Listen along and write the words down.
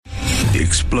the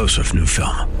explosive new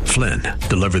film, Flynn,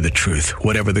 Deliver the Truth,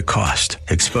 Whatever the Cost,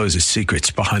 exposes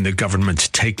secrets behind the government's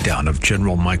takedown of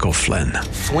General Michael Flynn.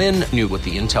 Flynn knew what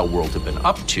the intel world had been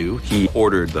up to. He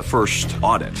ordered the first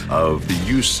audit of the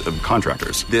use of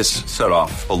contractors. This set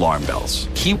off alarm bells.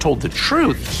 He told the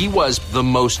truth. He was the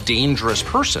most dangerous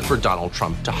person for Donald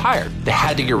Trump to hire. They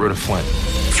had to get rid of Flynn.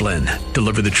 Flynn,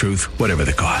 Deliver the Truth, Whatever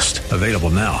the Cost. Available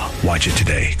now. Watch it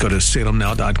today. Go to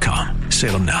salemnow.com.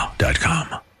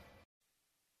 salemnow.com.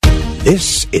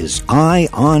 This is Eye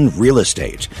on Real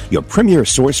Estate, your premier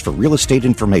source for real estate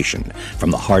information. From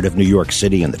the heart of New York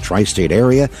City and the tri-state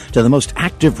area to the most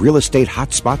active real estate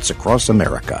hotspots across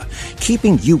America,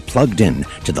 keeping you plugged in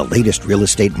to the latest real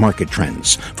estate market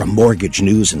trends, from mortgage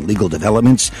news and legal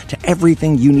developments to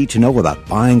everything you need to know about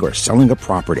buying or selling a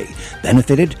property,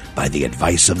 benefited by the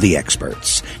advice of the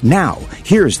experts. Now,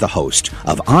 here's the host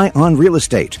of Eye on Real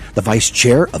Estate, the vice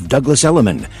chair of Douglas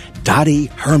Elliman, Dottie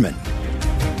Herman.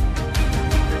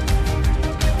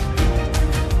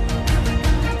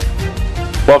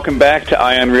 Welcome back to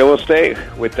Eye on Real Estate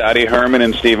with Dottie Herman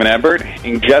and Stephen Ebert.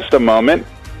 In just a moment,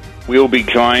 we will be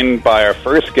joined by our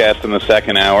first guest in the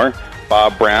second hour,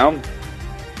 Bob Brown.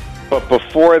 But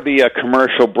before the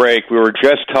commercial break, we were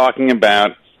just talking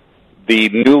about the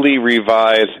newly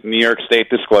revised New York State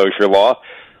disclosure law,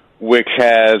 which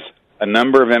has a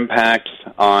number of impacts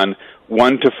on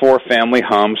 1 to 4 family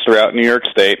homes throughout New York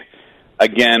State.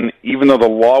 Again, even though the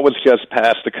law was just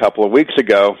passed a couple of weeks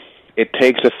ago, it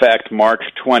takes effect March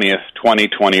 20th,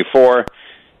 2024.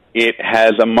 It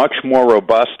has a much more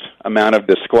robust amount of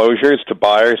disclosures to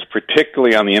buyers,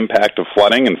 particularly on the impact of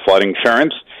flooding and flood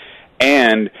insurance,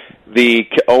 and the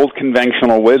old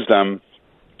conventional wisdom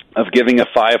of giving a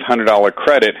 $500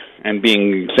 credit and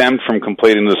being exempt from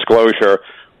completing the disclosure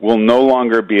will no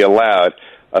longer be allowed,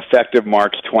 effective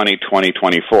March 20,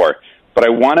 2024. But I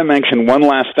want to mention one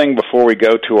last thing before we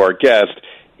go to our guest,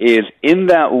 is in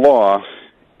that law,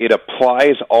 it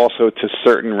applies also to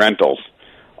certain rentals.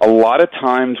 A lot of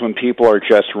times when people are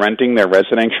just renting their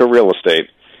residential real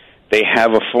estate, they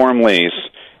have a form lease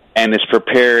and it's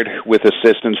prepared with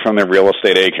assistance from their real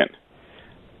estate agent.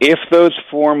 If those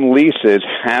form leases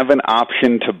have an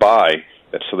option to buy,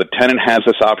 so the tenant has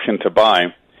this option to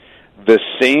buy, the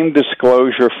same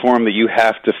disclosure form that you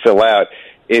have to fill out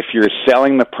if you're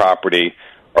selling the property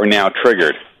are now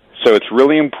triggered. So it's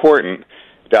really important,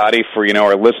 Dottie, for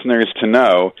our listeners to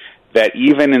know that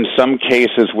even in some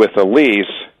cases with a lease,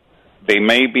 they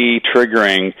may be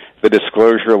triggering the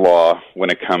disclosure law when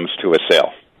it comes to a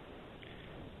sale.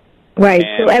 Right.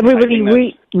 And so everybody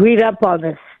read up on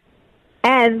this,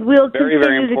 and we'll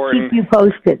continue to keep you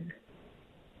posted.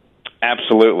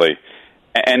 Absolutely.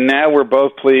 And now we're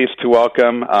both pleased to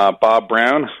welcome Bob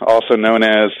Brown, also known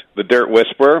as the Dirt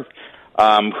Whisperer,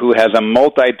 who has a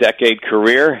multi-decade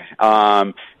career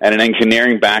and an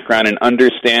engineering background in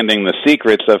understanding the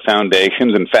secrets of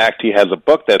foundations. In fact, he has a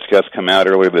book that's just come out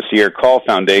earlier this year called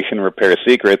Foundation Repair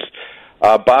Secrets.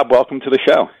 Bob, welcome to the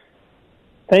show.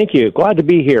 Thank you. Glad to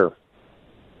be here.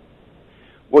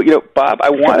 Well, Bob, I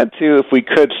wanted to, if we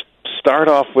could, start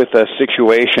off with a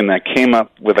situation that came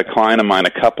up with a client of mine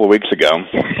a couple of weeks ago.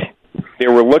 They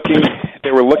were looking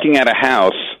at a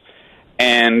house,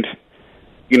 and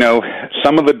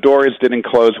some of the doors didn't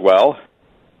close well,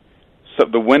 so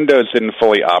the windows didn't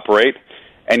fully operate,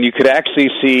 and you could actually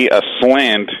see a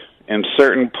slant in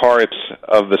certain parts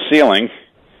of the ceiling,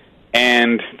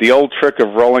 and the old trick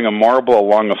of rolling a marble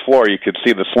along the floor, you could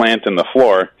see the slant in the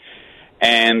floor,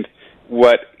 and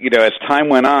as time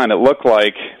went on, it looked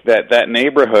like that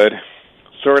neighborhood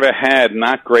sort of had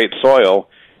not great soil,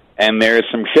 and there's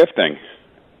some shifting.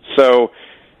 So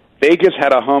they just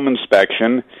had a home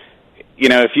inspection.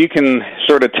 If you can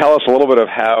sort of tell us a little bit of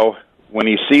how, when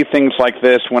you see things like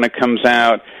this, when it comes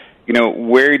out,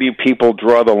 where do people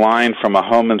draw the line from a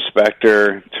home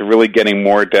inspector to really getting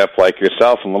more depth like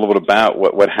yourself, and a little bit about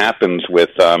what happens with,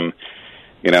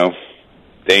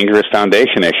 dangerous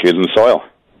foundation issues in soil?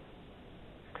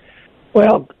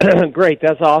 Well, great.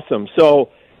 That's awesome.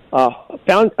 So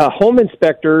home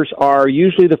inspectors are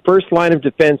usually the first line of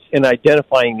defense in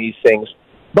identifying these things,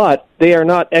 but they are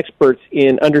not experts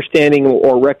in understanding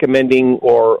or recommending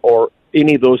or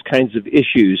any of those kinds of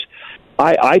issues.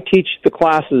 I teach the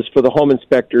classes for the home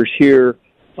inspectors here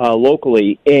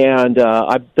locally, and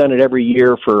I've done it every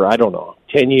year for,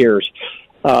 10 years.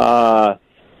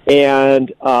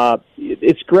 And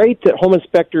it's great that home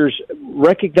inspectors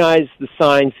recognize the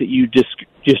signs that you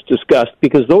just discussed,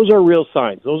 because those are real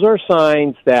signs. Those are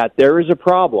signs that there is a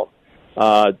problem.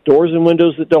 Doors and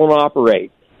windows that don't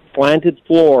operate, slanted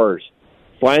floors,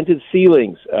 slanted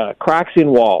ceilings, cracks in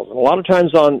walls. And a lot of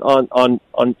times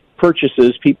on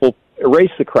purchases, people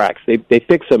erase the cracks. They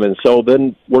fix them, and so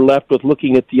then we're left with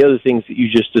looking at the other things that you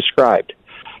just described.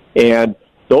 And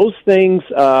those things,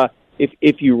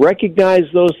 if you recognize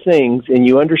those things and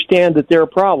you understand that they're a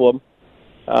problem,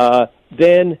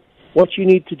 then what you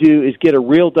need to do is get a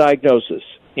real diagnosis.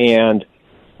 And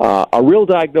a real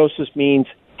diagnosis means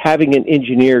having an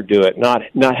engineer do it, not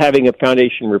having a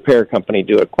foundation repair company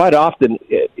do it. Quite often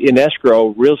in escrow,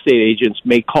 real estate agents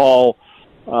may call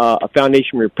a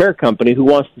foundation repair company who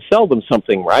wants to sell them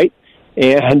something, right?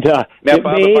 And now,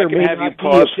 Bob, if I can have you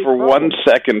pause for 1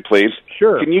 second, please.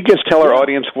 Sure. Can you just tell our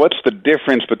audience what's the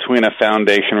difference between a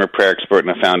foundation repair expert and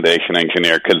a foundation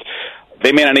engineer? Because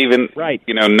they may not even,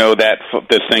 know that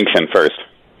distinction first.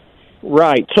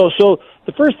 Right. So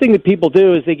the first thing that people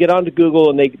do is they get onto Google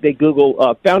and they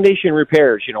Google foundation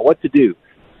repairs. What to do,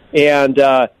 and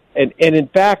in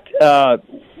fact,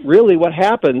 really, what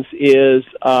happens is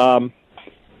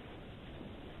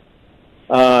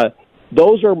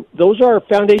those are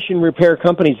foundation repair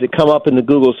companies that come up in the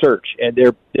Google search, and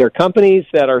they're companies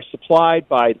that are supplied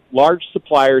by large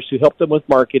suppliers who help them with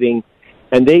marketing,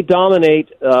 and they dominate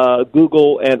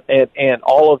Google and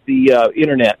all of the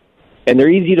internet, and they're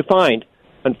easy to find.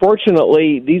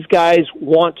 Unfortunately, these guys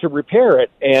want to repair it,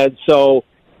 and so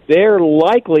they're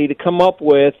likely to come up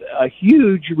with a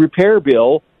huge repair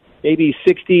bill, maybe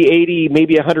 $60,000, $80,000,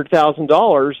 maybe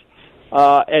 $100,000.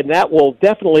 And that will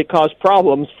definitely cause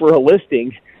problems for a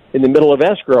listing in the middle of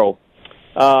escrow.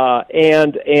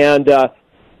 The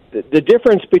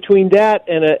difference between that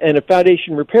and a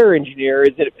foundation repair engineer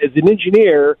is that as an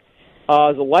engineer,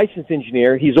 as a licensed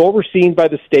engineer, he's overseen by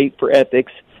the state for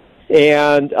ethics,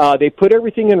 and they put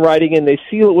everything in writing and they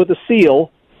seal it with a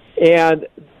seal, and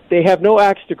they have no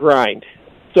axe to grind.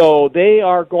 So they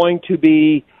are going to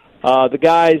be the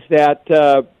guys that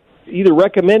either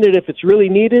recommend it if it's really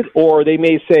needed, or they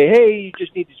may say, hey, you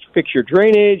just need to fix your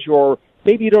drainage, or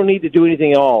maybe you don't need to do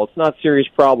anything at all. It's not a serious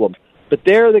problem. But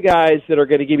they're the guys that are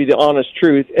going to give you the honest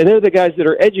truth, and they're the guys that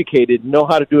are educated and know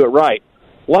how to do it right.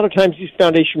 A lot of times these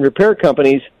foundation repair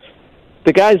companies,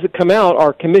 the guys that come out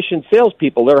are commissioned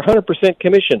salespeople. They're 100%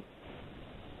 commission.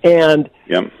 And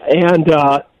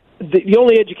the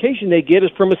only education they get is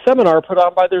from a seminar put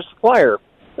on by their supplier.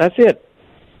 That's it.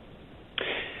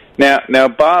 Now,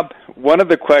 Bob, one of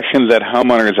the questions that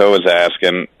homeowners always ask,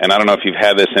 and I don't know if you've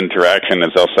had this interaction, is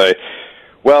they'll say,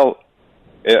 well,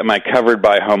 am I covered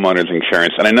by homeowners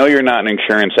insurance? And I know you're not an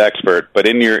insurance expert, but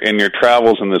in your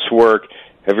travels in this work,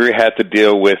 have you ever had to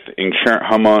deal with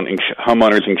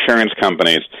homeowners insurance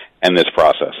companies in this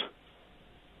process?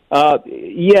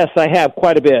 Yes, I have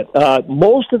quite a bit.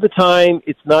 Most of the time,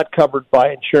 it's not covered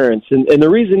by insurance, and the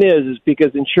reason is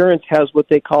because insurance has what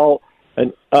they call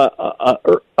an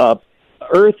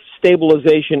earth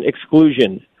stabilization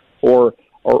exclusion or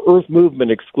earth movement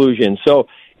exclusion. So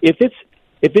if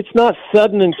it's not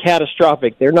sudden and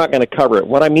catastrophic, they're not going to cover it.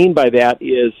 What I mean by that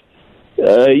is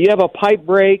you have a pipe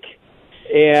break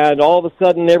and all of a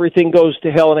sudden everything goes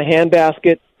to hell in a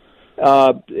handbasket.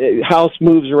 House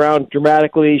moves around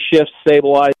dramatically, shifts,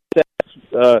 stabilizes.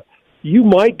 You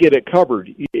might get it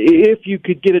covered. If you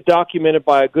could get it documented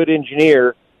by a good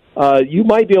engineer, you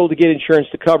might be able to get insurance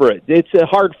to cover it. It's a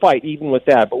hard fight even with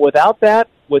that. But without that,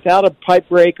 without a pipe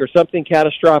break or something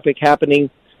catastrophic happening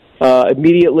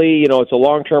immediately, it's a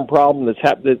long-term problem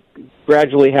that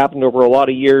gradually happened over a lot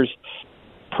of years,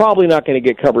 probably not going to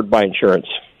get covered by insurance.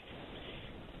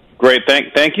 Great.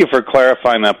 Thank you for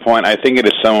clarifying that point. I think it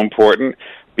is so important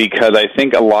because I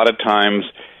think a lot of times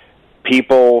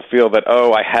people feel that,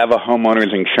 I have a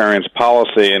homeowner's insurance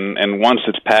policy, and once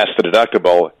it's past the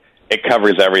deductible, it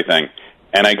covers everything.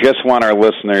 And I just want our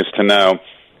listeners to know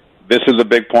this is a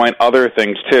big point. Other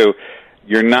things, too.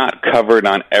 You're not covered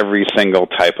on every single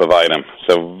type of item.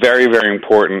 So very, very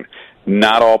important.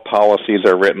 Not all policies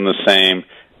are written the same.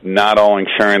 Not all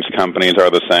insurance companies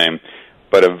are the same.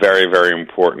 But a very, very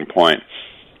important point.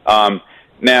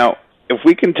 Now, if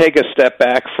we can take a step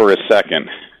back for a second,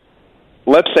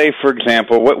 let's say, for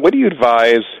example, what do you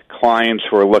advise clients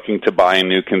who are looking to buy a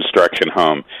new construction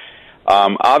home?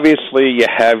 Obviously, you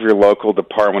have your local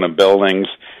Department of Buildings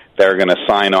that are going to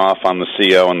sign off on the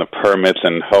CO and the permits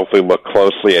and hopefully look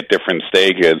closely at different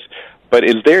stages. But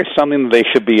is there something that they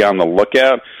should be on the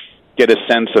lookout, get a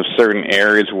sense of certain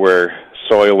areas where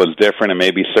soil is different and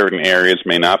maybe certain areas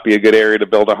may not be a good area to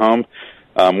build a home?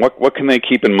 What can they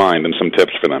keep in mind and some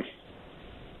tips for them?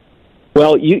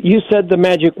 Well, you said the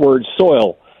magic word,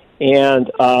 soil.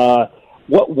 And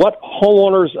what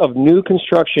homeowners of new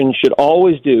construction should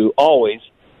always do,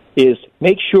 is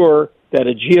make sure that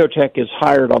a geotech is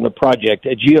hired on the project,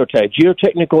 a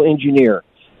geotechnical engineer.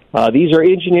 These are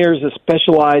engineers that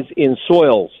specialize in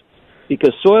soils.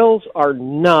 because soils are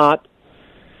not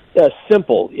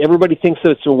simple. Everybody thinks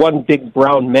that it's a one big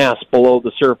brown mass below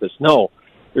the surface. No,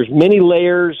 there's many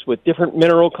layers with different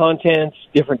mineral contents,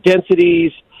 different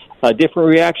densities, different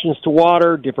reactions to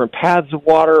water, different paths of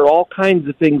water, all kinds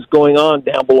of things going on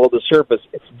down below the surface.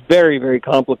 It's very, very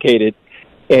complicated,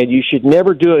 and you should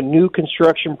never do a new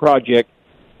construction project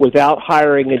without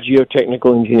hiring a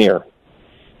geotechnical engineer.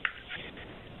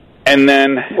 And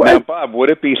then, now, Bob,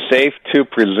 would it be safe to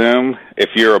presume, if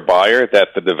you're a buyer, that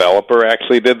the developer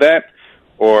actually did that?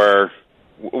 Or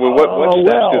what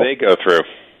steps do they go through?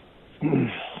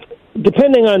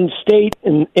 Depending on state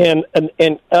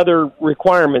and other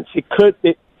requirements,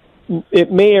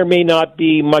 it may or may not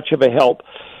be much of a help.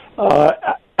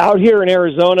 Out here in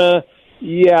Arizona,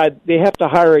 they have to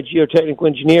hire a geotechnical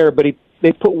engineer, but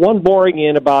they put one boring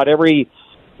in about every,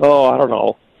 a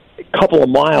couple of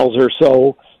miles or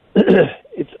so.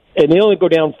 And they only go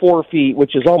down 4 feet,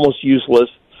 which is almost useless.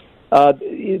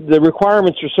 The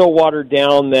requirements are so watered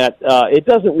down that it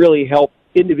doesn't really help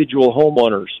individual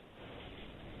homeowners.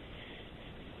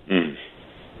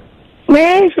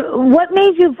 What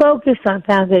made you focus on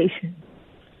foundation?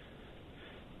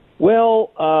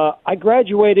 Well, I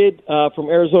graduated from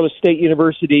Arizona State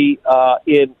University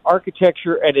in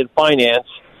architecture and in finance,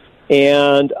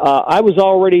 and I was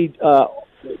already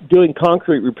doing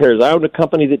concrete repairs. I owned a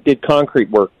company that did concrete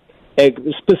work,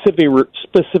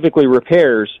 specifically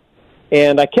repairs,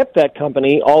 and I kept that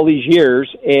company all these years,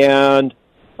 and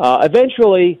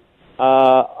eventually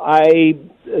I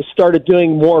started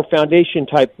doing more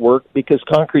foundation-type work because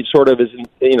concrete sort of is,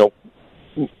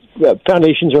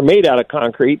 foundations are made out of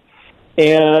concrete,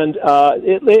 and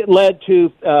it led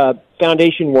to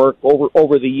foundation work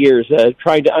over the years,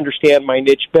 trying to understand my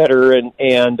niche better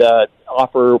and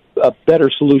offer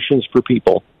better solutions for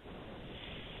people.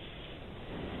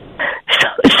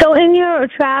 So in your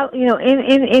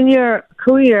in your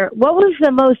career, what was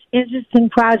the most interesting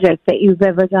project that you've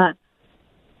ever done?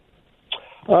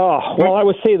 Well, I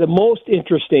would say the most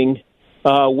interesting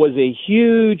was a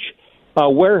huge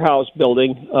warehouse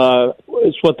building.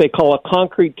 It's what they call a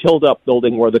concrete tilled-up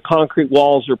building, where the concrete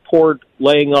walls are poured,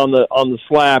 laying on the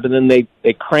slab, and then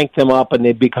they crank them up and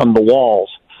they become the walls.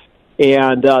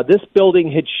 And this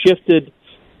building had shifted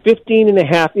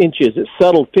 15.5 inches. It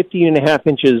settled 15.5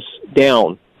 inches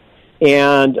down,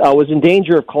 and was in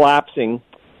danger of collapsing.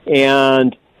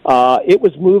 And it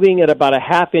was moving at about a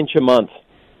half inch a month.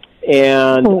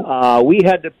 And we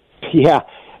had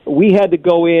to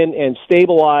go in and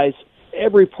stabilize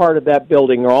every part of that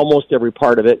building, or almost every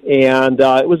part of it. And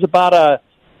it was about a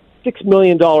 $6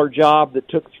 million job that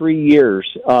took 3 years.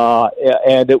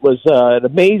 And it was an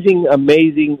amazing,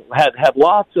 had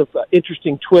lots of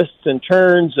interesting twists and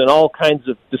turns and all kinds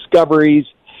of discoveries.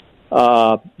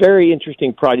 Very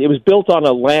interesting project. It was built on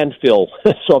a landfill,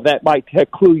 so that might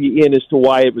clue you in as to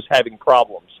why it was having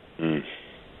problems.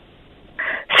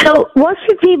 So what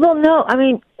should people know? I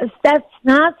mean, that's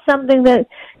not something that,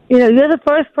 you're the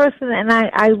first person, and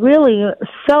I really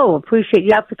so appreciate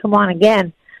you have to come on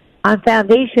again on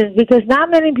foundations, because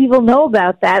not many people know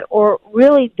about that or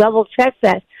really double check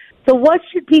that. So what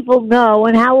should people know,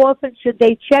 and how often should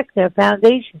they check their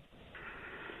foundation?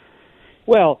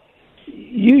 Well,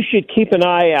 you should keep an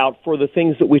eye out for the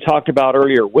things that we talked about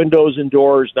earlier: windows and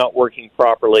doors not working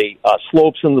properly,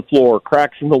 slopes in the floor,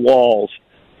 cracks in the walls,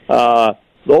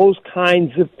 those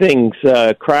kinds of things,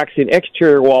 cracks in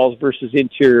exterior walls versus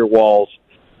interior walls,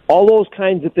 all those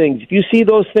kinds of things. If you see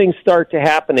those things start to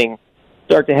happen,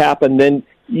 then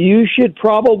you should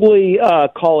probably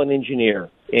call an engineer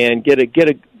and get a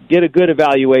good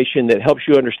evaluation that helps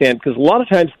you understand. Because a lot of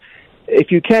times,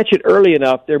 if you catch it early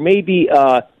enough, there may be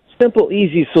simple,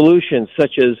 easy solutions,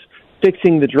 such as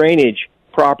fixing the drainage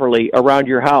properly around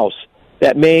your house,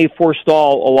 that may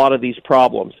forestall a lot of these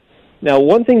problems. Now,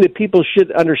 one thing that people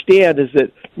should understand is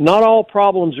that not all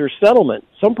problems are settlement.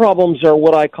 Some problems are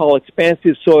what I call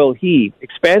expansive soil heave.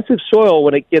 Expansive soil,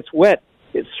 when it gets wet,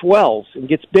 it swells and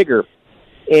gets bigger.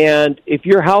 And if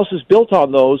your house is built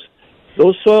on those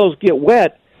soils get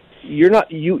wet, you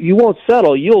won't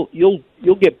settle.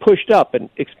 You'll get pushed up. And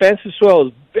expansive soil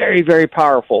is very, very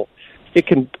powerful. It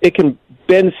can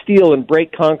bend steel and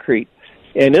break concrete,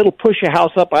 and it'll push a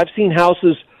house up. I've seen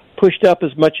houses pushed up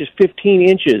as much as 15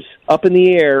 inches up in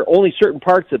the air, only certain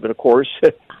parts of it, of course.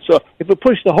 So if it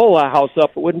pushed the whole house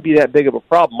up, it wouldn't be that big of a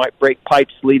problem. It might break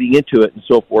pipes leading into it and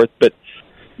so forth, but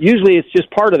usually it's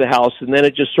just part of the house, and then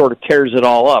it just sort of tears it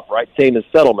all up, right? Same as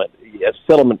settlement. As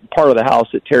settlement part of the house,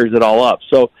 it tears it all up.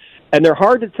 So, and they're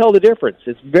hard to tell the difference.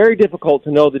 It's very difficult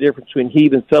to know the difference between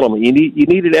heave and settlement. You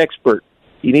need an expert.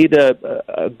 You need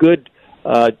a good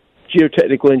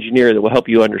geotechnical engineer that will help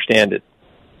you understand it.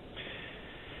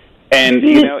 And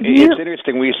it's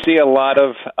interesting. We see a lot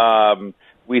of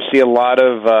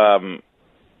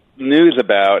news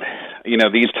about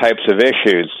these types of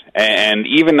issues, and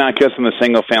even not just in the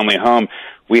single-family home.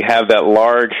 We have that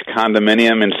large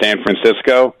condominium in San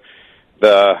Francisco,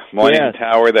 the Millennium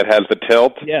Tower that has the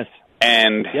tilt. Yes.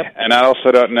 And I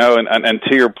also don't know. And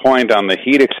to your point on the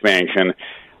heat expansion,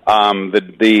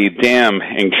 the dam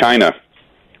in China,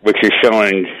 which is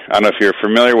showing, I don't know if you're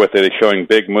familiar with it, it's showing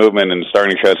big movement and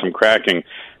starting to show some cracking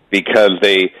because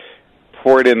they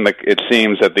poured in it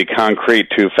seems that the concrete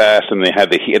too fast and they had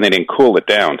the heat and they didn't cool it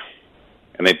down.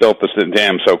 And they built this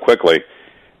dam so quickly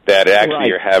that actually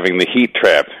you're having the heat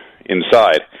trapped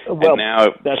inside. Well, and now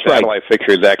right. satellite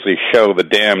pictures actually show the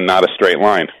dam not a straight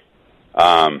line.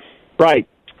 Right.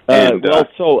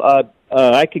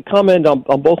 I could comment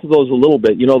on both of those a little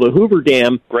bit. The Hoover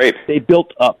Dam, great. They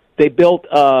built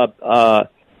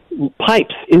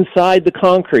pipes inside the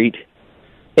concrete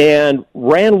and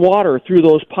ran water through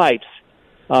those pipes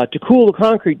to cool the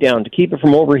concrete down, to keep it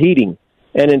from overheating.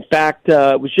 And in fact,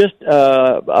 it was just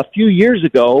a few years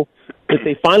ago that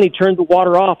they finally turned the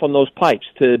water off on those pipes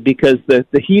because the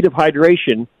heat of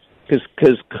hydration,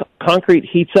 because concrete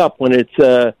heats up when it's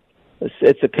a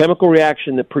chemical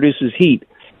reaction that produces heat.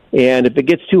 And if it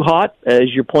gets too hot,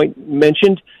 as your point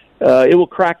mentioned, it will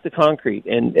crack the concrete.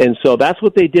 And so that's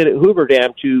what they did at Hoover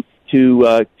Dam to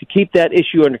keep that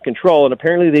issue under control. And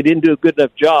apparently they didn't do a good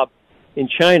enough job in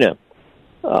China.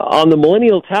 On the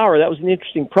Millennium Tower, that was an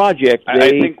interesting project. I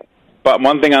think, but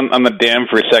one thing on the dam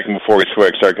for a second before we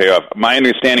start cutting off. My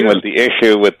understanding was the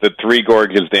issue with the Three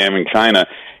Gorges Dam in China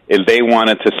is they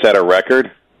wanted to set a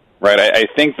record, right? I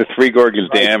think the Three Gorges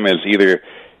Dam is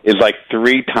like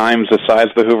 3 times the size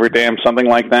of the Hoover Dam, something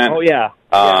like that. Oh, yeah.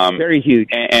 Very huge.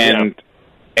 And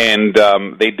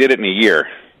they did it in a year.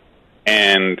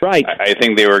 And I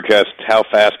think they were just, how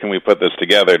fast can we put this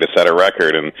together to set a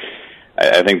record? And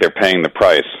I think they're paying the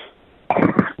price.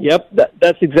 Yep,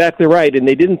 that's exactly right. And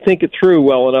they didn't think it through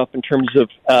well enough in terms of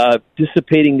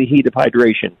dissipating the heat of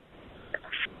hydration.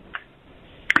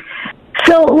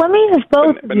 So let me ask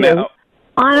both of you now,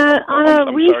 on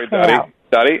a resale. Sorry,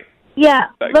 Dottie? Yeah.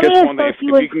 Let me ask both if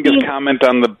you can just comment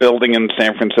on the building in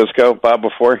San Francisco, Bob,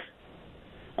 before?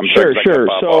 I'm sure.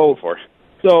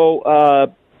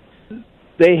 So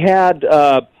they had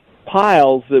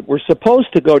piles that were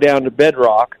supposed to go down to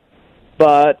bedrock,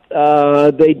 but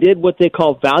they did what they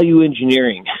call value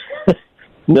engineering.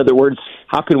 In other words,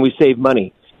 how can we save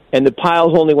money? And the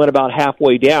piles only went about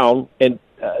halfway down, and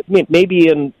maybe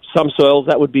in some soils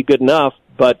that would be good enough,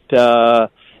 but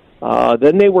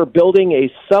then they were building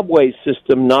a subway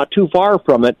system not too far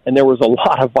from it, and there was a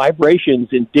lot of vibrations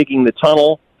in digging the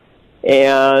tunnel.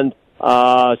 And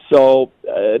so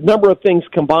a number of things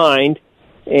combined,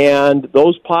 and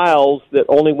those piles that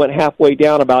only went halfway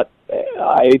down about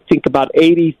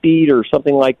 80 feet or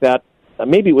something like that,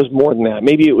 maybe it was more than that.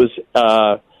 Maybe it was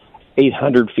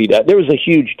 800 feet. There was a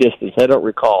huge distance. I don't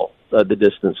recall the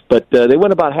distance, but they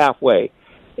went about halfway.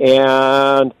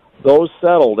 And those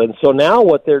settled. And so now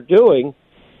what they're doing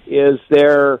is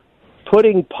they're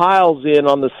putting piles in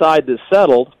on the side that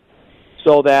settled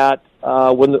so that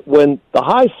when the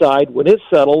high side, when it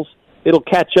settles, it'll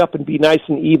catch up and be nice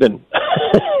and even.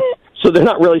 So they're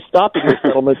not really stopping the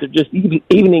settlement. They're just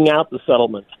evening out the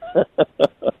settlement.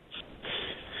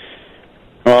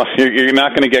 Well, you're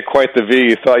not going to get quite the view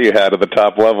you thought you had at the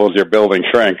top level as your building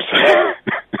shrinks.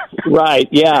 Right,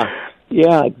 yeah.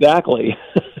 Yeah, exactly.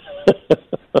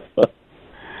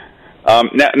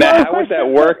 Now, how would that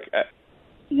work?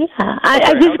 Yeah,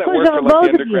 I just put on both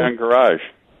of you. Underground garage.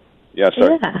 Yeah,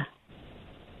 sorry. Yeah.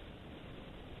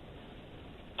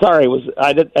 Sorry,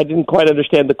 I didn't quite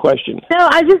understand the question. No,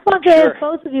 I just want to ask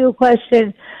both of you a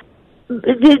question.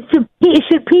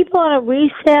 Should people on a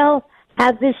resale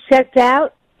have this checked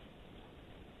out?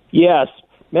 Yes.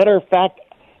 Matter of fact,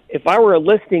 if I were a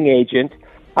listing agent,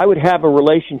 I would have a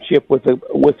relationship with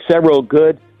several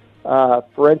good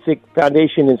forensic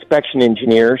foundation inspection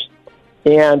engineers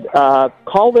and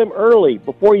call them early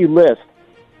before you list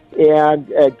and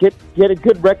get a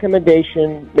good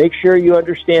recommendation. Make sure you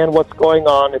understand what's going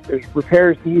on. If there's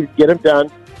repairs needed, get them done.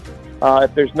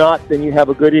 If there's not, then you have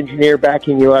a good engineer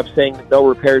backing you up saying that no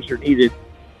repairs are needed.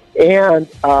 And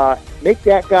make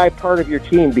that guy part of your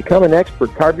team. Become an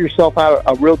expert. Carve yourself out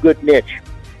a real good niche.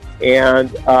 And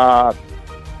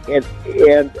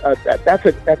that's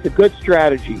a good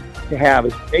strategy to have,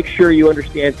 is make sure you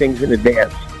understand things in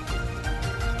advance.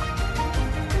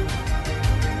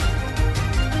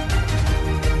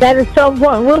 That is so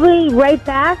important. We'll be right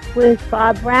back with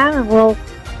Bob Brown, and we'll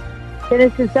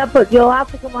finish this up, but you'll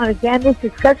have to come on again. This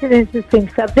is such an interesting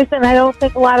subject, and I don't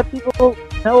think a lot of people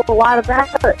know a lot about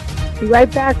it. Be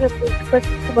right back with this quick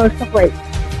commercial break.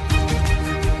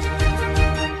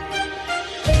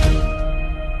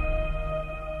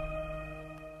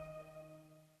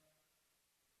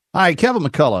 Hi, Kevin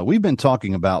McCullough. We've been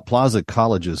talking about Plaza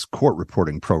College's court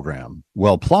reporting program.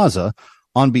 Well, Plaza,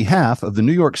 on behalf of the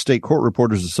New York State Court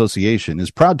Reporters Association,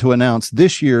 is proud to announce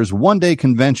this year's one-day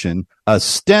convention, A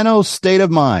Steno State of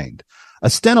Mind. A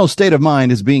Steno State of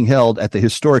Mind is being held at the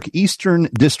historic Eastern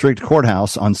District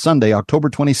Courthouse on Sunday, October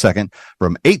 22nd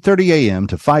from 8:30 a.m.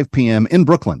 to 5 p.m. in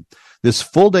Brooklyn. This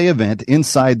full-day event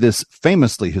inside this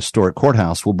famously historic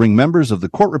courthouse will bring members of the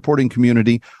court reporting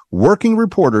community, working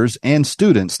reporters, and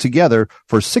students together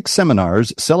for 6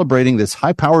 seminars celebrating this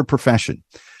high-powered profession.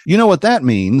 You know what that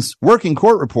means. Working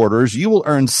court reporters, you will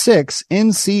earn 6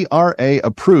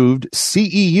 NCRA-approved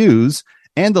CEUs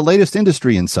and the latest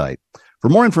industry insight. For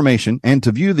more information and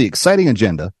to view the exciting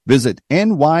agenda, visit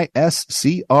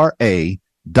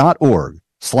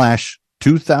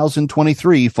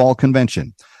nyscra.org/2023 Fall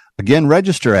Convention. Again,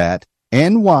 register at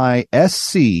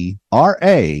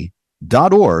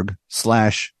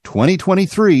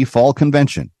nyscra.org/2023 Fall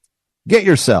Convention. Get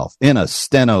yourself in a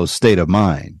Steno state of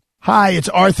mind. Hi, it's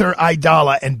Arthur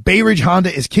Aidala, and Bay Ridge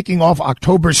Honda is kicking off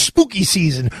October's spooky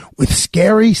season with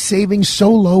scary savings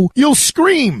so low you'll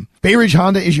scream. Bay Ridge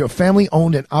Honda is your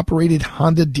family-owned and operated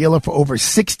Honda dealer for over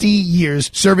 60 years,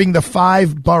 serving the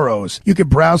 5 boroughs. You can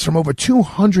browse from over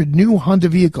 200 new Honda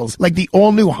vehicles, like the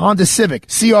all-new Honda Civic,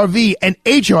 CR-V, and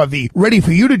HR-V, ready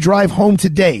for you to drive home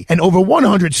today, and over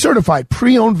 100 certified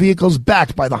pre-owned vehicles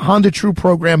backed by the Honda True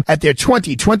program at their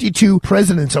 2022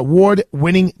 President's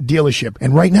Award-winning dealership.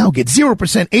 And right now, get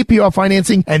 0% APR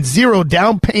financing and 0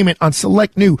 down payment on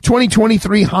select new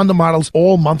 2023 Honda models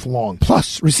all month long.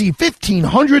 Plus, receive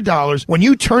 $1,500 when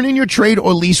you turn in your trade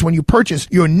or lease when you purchase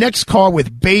your next car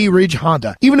with Bay Ridge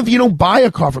Honda. Even if you don't buy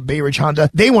a car from Bay Ridge Honda,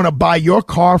 they want to buy your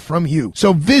car from you.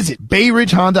 So visit Bay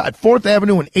Ridge Honda at 4th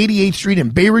Avenue and 88th Street in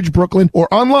Bay Ridge, Brooklyn, or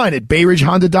online at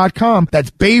BayRidgeHonda.com.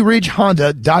 That's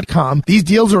BayRidgeHonda.com. These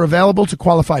deals are available to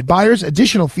qualified buyers.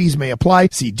 Additional fees may apply.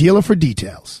 See dealer for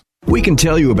details. We can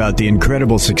tell you about the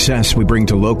incredible success we bring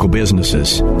to local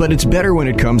businesses, but it's better when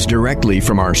it comes directly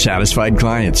from our satisfied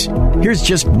clients. Here's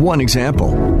just one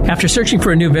example. After searching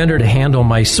for a new vendor to handle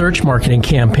my search marketing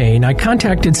campaign, I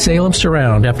contacted Salem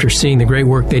Surround after seeing the great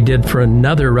work they did for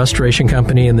another restoration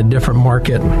company in the different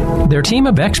market. Their team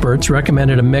of experts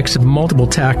recommended a mix of multiple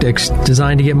tactics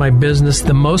designed to get my business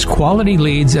the most quality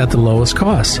leads at the lowest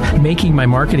cost, making my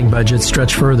marketing budget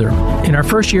stretch further. In our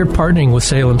first year partnering with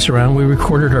Salem Surround, we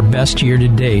recorded our best year to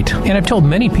date, and I've told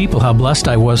many people how blessed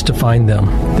I was to find them.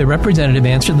 The representative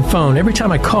answered the phone every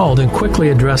time I called and quickly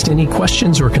addressed any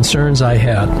questions or concerns I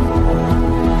had.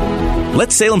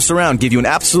 Let Salem Surround give you an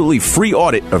absolutely free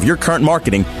audit of your current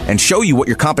marketing and show you what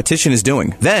your competition is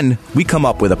doing. Then, we come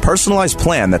up with a personalized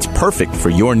plan that's perfect for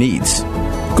your needs.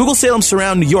 Google Salem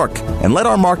Surround New York and let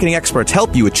our marketing experts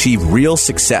help you achieve real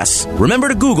success. Remember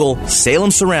to Google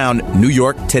Salem Surround New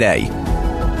York today.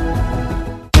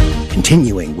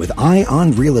 Continuing with Eye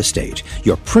on Real Estate,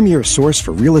 your premier source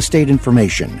for real estate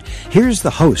information. Here's the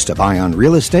host of Eye on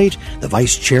Real Estate, the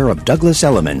Vice Chair of Douglas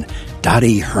Elliman,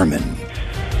 Dottie Herman.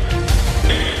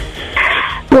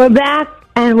 We're back,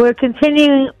 and we're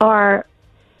continuing our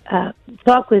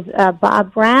talk with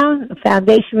Bob Brown,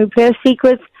 Foundation Repair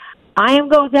Secrets. I am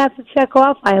going to have to check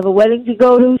off. I have a wedding to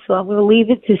go to, so I'm going to leave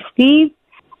it to Steve,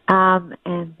 and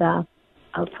I'll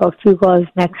talk to you guys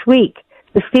next week.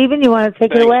 So, Stephen, you want to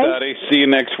take it away? Thanks, Dottie. See you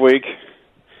next week.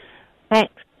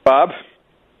 Thanks. Bob?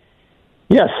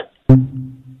 Yes.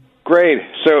 Great.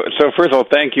 So first of all,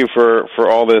 thank you for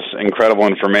all this incredible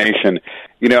information.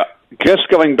 You know, just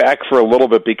going back for a little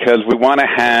bit, because we want to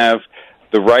have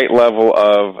the right level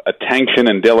of attention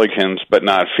and diligence, but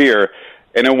not fear.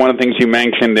 I know one of the things you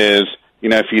mentioned is, you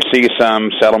know, if you see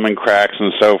some settlement cracks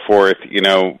and so forth, you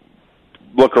know,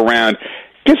 look around.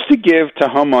 Just to give to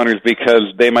homeowners,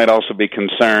 because they might also be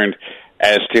concerned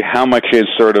as to how much is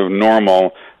sort of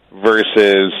normal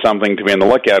versus something to be on the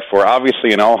lookout for.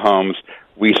 Obviously, in all homes,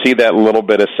 we see that little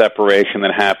bit of separation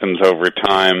that happens over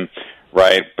time,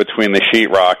 right, between the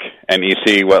sheetrock, and you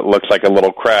see what looks like a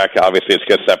little crack. Obviously, it's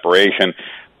got separation.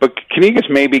 But can you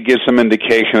just maybe give some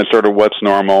indication of sort of what's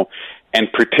normal,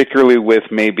 and particularly with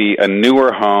maybe a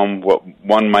newer home, what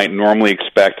one might normally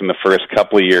expect in the first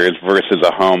couple of years versus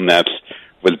a home that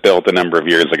was built a number of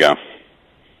years ago?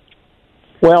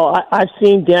 Well, I've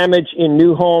seen damage in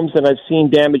new homes, and I've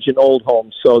seen damage in old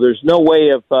homes. So there's no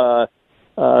way of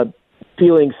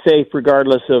feeling safe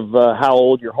regardless of how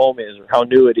old your home is or how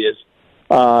new it is.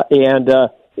 And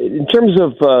in terms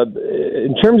of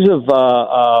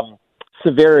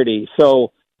severity,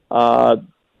 so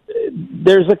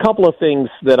there's a couple of things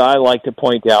that I like to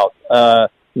point out.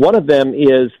 One of them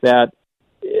is that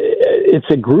it's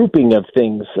a grouping of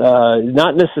things,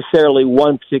 not necessarily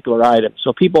one particular item.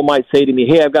 So people might say to me,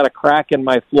 hey, I've got a crack in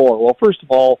my floor. Well, first of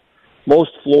all,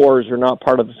 most floors are not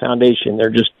part of the foundation.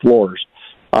 They're just floors.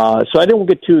 So I don't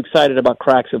get too excited about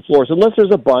cracks in floors unless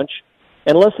there's a bunch,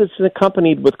 unless it's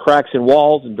accompanied with cracks in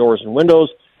walls and doors and windows,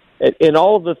 and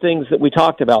all of the things that we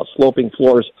talked about, sloping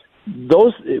floors.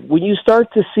 Those, when you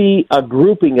start to see a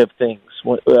grouping of things,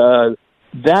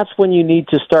 that's when you need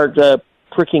to start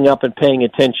pricking up and paying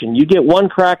attention. You get one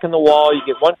crack in the wall, you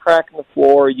get one crack in the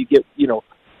floor, you get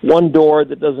one door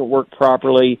that doesn't work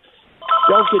properly.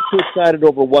 Don't get too excited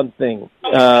over one thing.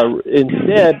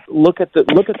 Instead, look at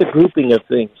the grouping of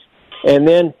things, and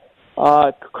then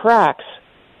cracks.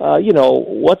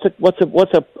 What's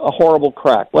a horrible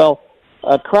crack? Well,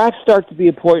 cracks start to be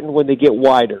important when they get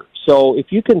wider. So if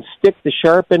you can stick the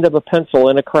sharp end of a pencil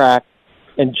in a crack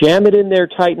and jam it in there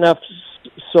tight enough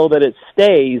so that it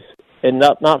stays and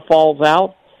not falls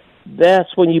out,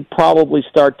 that's when you probably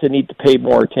start to need to pay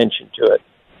more attention to it.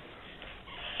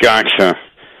 Gotcha.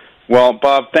 Well,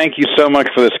 Bob, thank you so much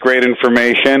for this great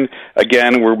information.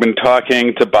 Again, we've been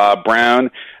talking to Bob Brown.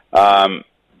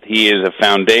 He is a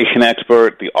foundation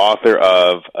expert, the author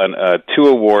of two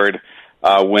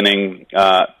award-winning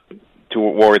two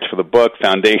awards for the book,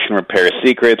 Foundation Repair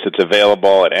Secrets. It's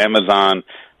available at Amazon,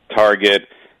 Target,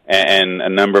 and a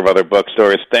number of other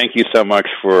bookstores. Thank you so much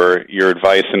for your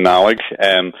advice and knowledge,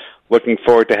 and looking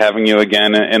forward to having you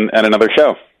again at another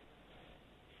show.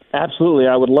 Absolutely.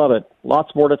 I would love it.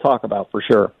 Lots more to talk about, for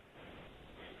sure.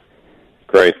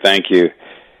 Great. Thank you.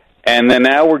 And then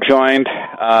now we're joined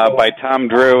by Tom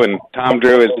Drew, and Tom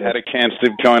Drew has had a chance to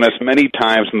join us many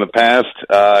times in the past.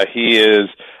 He is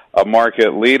a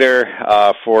market leader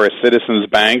for Citizens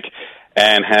Bank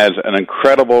and has an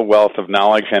incredible wealth of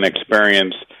knowledge and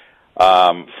experience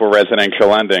for residential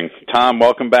lending. Tom,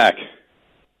 welcome back.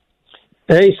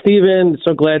 Hey, Stephen.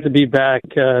 So glad to be back.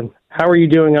 How are you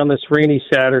doing on this rainy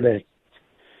Saturday?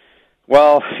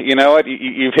 Well, you know what?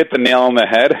 You've hit the nail on the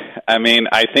head. I mean,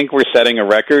 I think we're setting a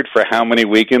record for how many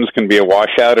weekends can be a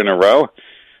washout in a row.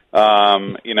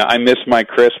 I miss my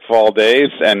crisp fall days,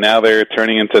 and now they're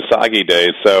turning into soggy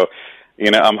days. So,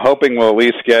 I'm hoping we'll at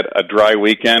least get a dry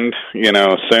weekend,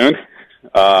 soon.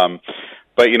 But,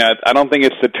 I don't think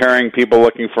it's deterring people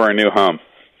looking for a new home.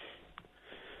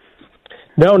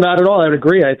 No, not at all. I would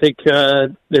agree. I think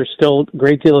there's still a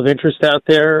great deal of interest out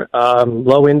there,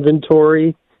 low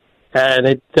inventory, and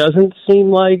it doesn't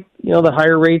seem like, the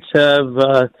higher rates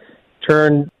have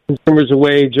turned consumers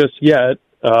away just yet.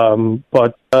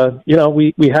 But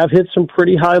we have hit some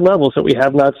pretty high levels that we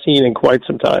have not seen in quite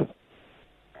some time.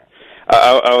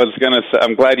 I was going to say,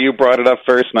 I'm glad you brought it up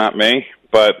first, not me,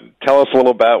 but tell us a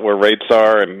little about where rates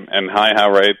are and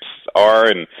how rates are,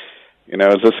 and,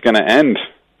 is this going to end?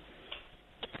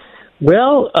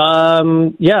 Well,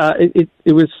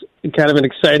 it was kind of an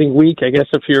exciting week, I guess,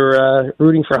 if you're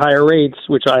rooting for higher rates,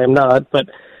 which I am not, but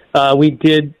we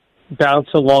did bounce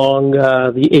along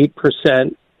the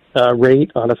 8%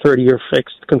 rate on a 30-year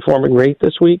fixed conforming rate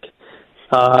this week.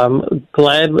 I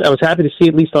was happy to see,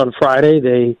 at least on Friday,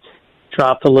 they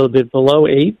dropped a little bit below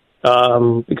 8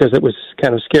 because it was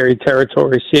kind of scary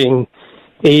territory seeing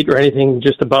 8 or anything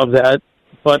just above that.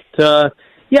 But,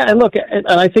 and look, and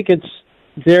I think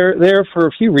they're there for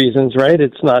a few reasons, right?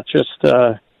 It's not just,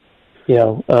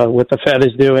 what the Fed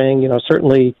is doing.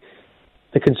 Certainly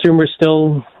the consumer's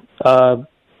still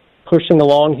pushing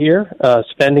along here,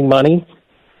 spending money.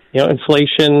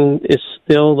 Inflation is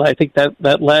still, I think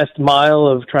that last mile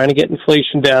of trying to get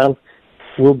inflation down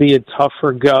will be a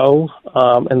tougher go.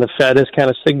 And the Fed has kind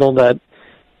of signaled that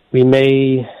we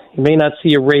may not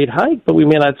see a rate hike, but we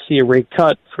may not see a rate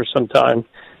cut for some time.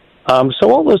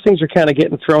 So all those things are kind of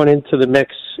getting thrown into the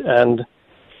mix and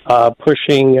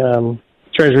pushing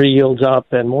Treasury yields up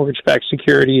and mortgage-backed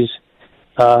securities,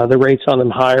 the rates on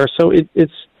them higher. So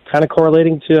it's kind of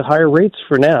correlating to higher rates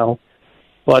for now.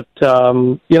 But,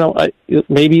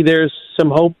 maybe there's some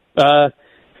hope that,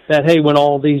 hey, when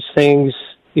all these things,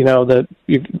 the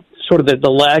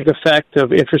lag effect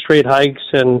of interest rate hikes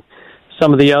and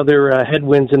some of the other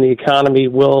headwinds in the economy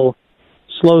will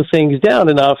slow things down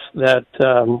enough that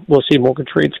we'll see mortgage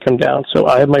rates come down. So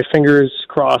I have my fingers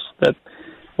crossed that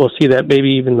we'll see that maybe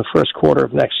even the first quarter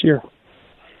of next year.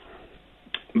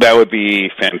 That would be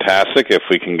fantastic if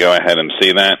we can go ahead and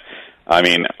see that. I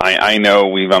mean, I know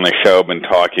we've on the show been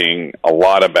talking a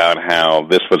lot about how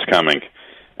this was coming,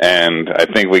 and I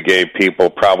think we gave people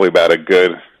probably about a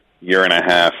good year and a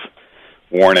half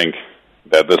warning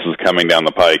that this is coming down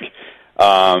the pike.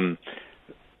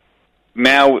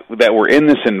 Now that we're in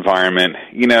this environment,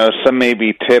 some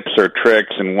maybe tips or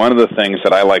tricks, and one of the things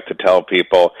that I like to tell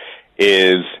people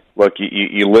is, look,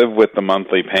 you live with the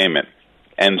monthly payment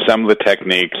and some of the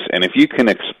techniques, and if you can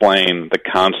explain the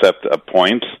concept of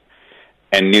points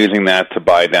and using that to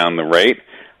buy down the rate,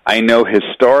 I know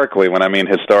historically, when I mean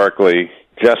historically,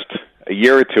 just a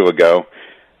year or two ago,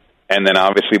 and then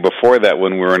obviously before that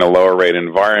when we were in a lower rate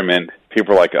environment,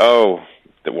 people were like, oh,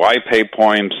 why pay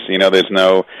points? There's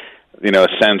no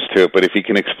sense to it. But if you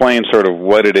can explain sort of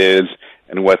what it is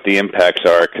and what the impacts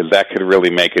are, because that could really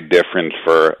make a difference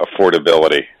for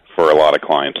affordability for a lot of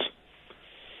clients.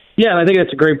 Yeah, I think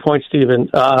that's a great point, Stephen.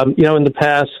 In the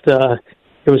past,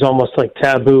 it was almost like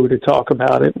taboo to talk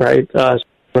about it, right?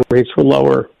 When rates were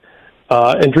lower.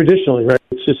 And traditionally, right,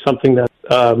 it's just something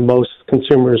that most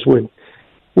consumers would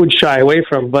shy away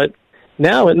from. But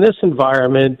now in this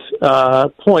environment,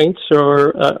 points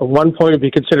or 1 point would be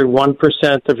considered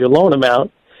 1% of your loan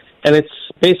amount, and it's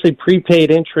basically prepaid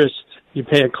interest you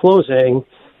pay at closing.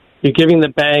 You're giving the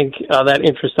bank that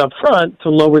interest up front to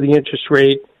lower the interest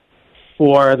rate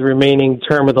for the remaining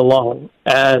term of the loan.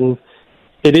 And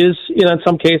it is, in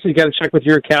some cases, you got to check with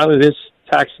your accountant. It is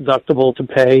tax deductible to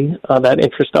pay that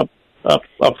interest up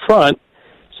front.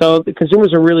 So the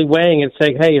consumers are really weighing and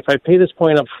saying, hey, if I pay this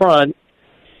point up front,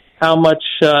 how much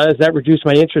does that reduce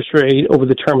my interest rate over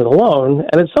the term of the loan?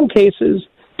 And in some cases,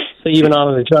 so even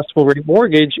on an adjustable rate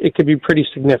mortgage, it could be pretty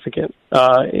significant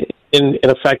in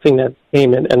affecting that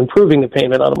payment and improving the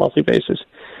payment on a monthly basis.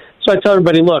 So I tell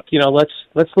everybody, look,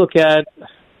 let's look at,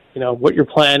 what your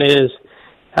plan is,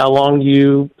 how long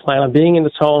you plan on being in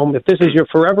this home. If this is your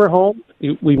forever home,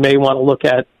 we may want to look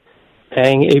at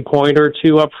paying a point or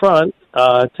two up front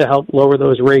to help lower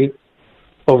those rates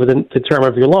over the term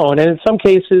of your loan. And in some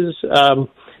cases,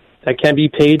 that can be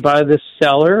paid by the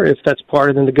seller if that's part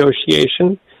of the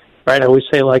negotiation, right? I always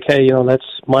say, like, hey, that's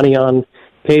money on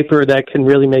paper that can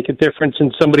really make a difference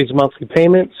in somebody's monthly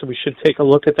payment, so we should take a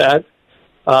look at that.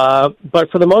 But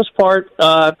for the most part,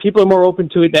 people are more open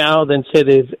to it now than, say,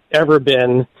 they've ever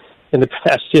been in the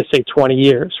past, just say, 20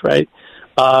 years, right?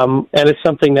 And it's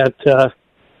something that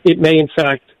it may, in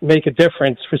fact, make a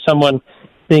difference for someone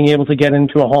being able to get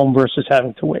into a home versus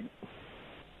having to wait.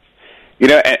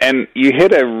 And you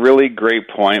hit a really great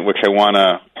point, which I want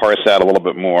to parse out a little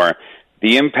bit more,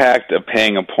 the impact of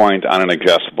paying a point on an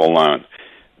adjustable loan.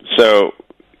 So,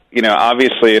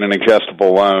 obviously in an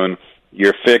adjustable loan,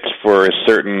 you're fixed for a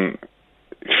certain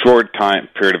short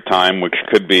period of time, which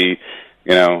could be,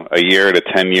 a year to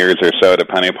 10 years or so,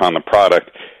 depending upon the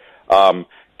product. Can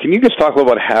you just talk a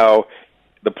little about how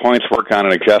the points work on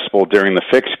an adjustable during the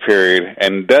fixed period,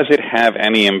 and does it have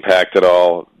any impact at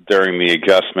all during the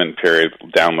adjustment period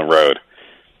down the road?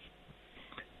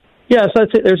 Yeah, so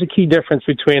there's a key difference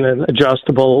between an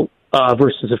adjustable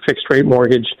versus a fixed-rate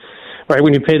mortgage. Right,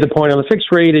 when you pay the point on the fixed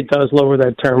rate, it does lower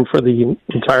that term for the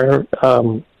entire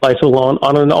life of the loan.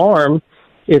 On an ARM,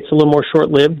 it's a little more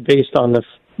short-lived based on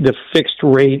the fixed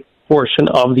rate portion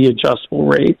of the adjustable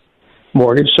rate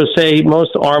mortgage. So say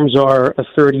most ARMs are a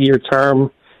 30-year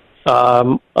term.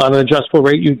 On an adjustable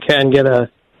rate, you can get I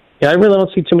really don't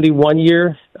see too many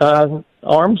 1-year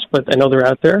ARMs, but I know they're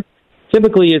out there.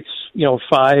 Typically, it's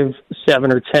 5,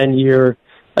 7, or 10-year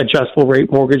adjustable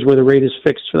rate mortgage where the rate is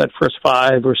fixed for that first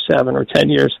 5 or 7 or 10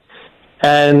 years.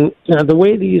 And the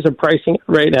way these are pricing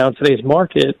right now in today's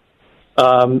market,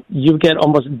 you get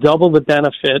almost double the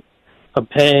benefit of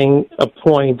paying a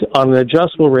point on an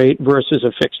adjustable rate versus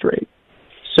a fixed rate.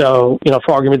 So,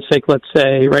 for argument's sake, let's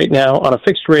say right now on a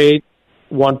fixed rate,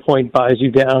 1 point buys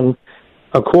you down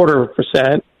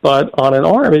 0.25%, but on an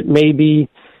ARM it may be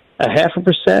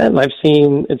 0.5%. I've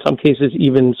seen in some cases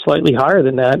even slightly higher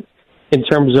than that in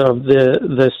terms of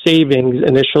the savings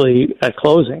initially at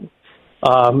closing.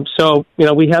 So,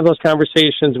 we have those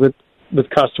conversations with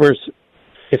customers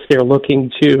if they're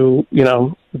looking to,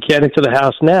 get into the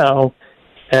house now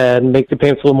and make the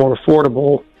payments a little more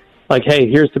affordable. Like,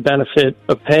 hey, here's the benefit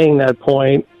of paying that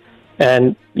point,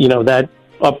 and,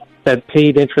 that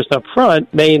paid interest up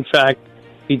front may, in fact,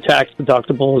 be tax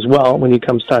deductible as well when it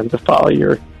comes time to file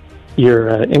your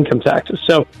income taxes.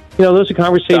 So, those are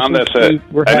conversations. Tom,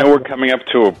 I know we're coming up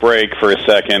to a break for a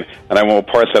second, and I won't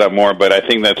parse that up more, but I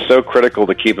think that's so critical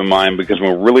to keep in mind because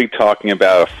we're really talking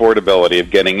about affordability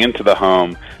of getting into the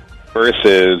home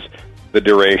versus the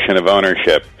duration of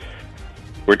ownership.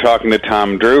 We're talking to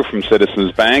Tom Drew from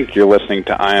Citizens Bank. You're listening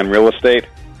to Eye on Real Estate.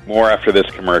 More after this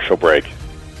commercial break.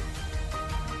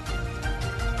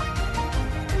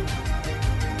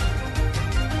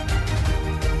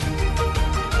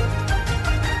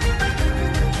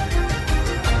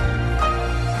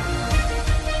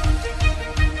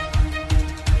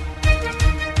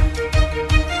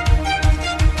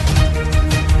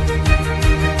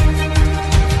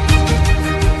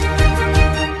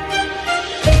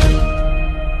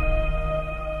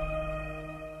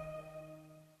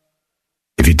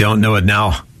 don't know it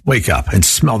now, wake up and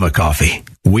smell the coffee.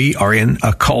 We are in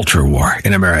a culture war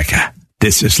in America.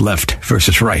 This is left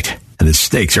versus right, and the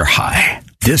stakes are high.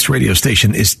 This radio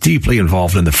station is deeply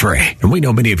involved in the fray, and we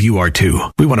know many of you are too.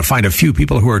 We want to find a few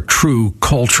people who are true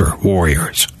culture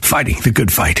warriors, fighting the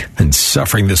good fight and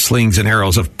suffering the slings and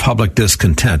arrows of public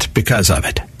discontent because of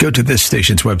it. Go to this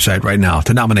station's website right now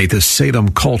to nominate the Salem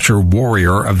Culture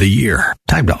Warrior of the Year.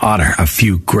 Time to honor a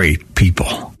few great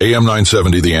people.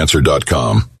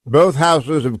 AM970theanswer.com. Both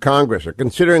houses of Congress are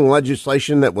considering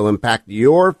legislation that will impact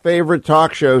your favorite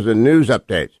talk shows and news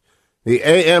updates. The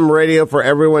AM Radio for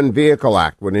Everyone Vehicle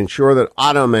Act would ensure that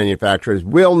auto manufacturers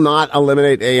will not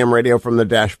eliminate AM radio from the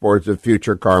dashboards of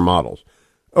future car models.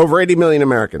 Over 80 million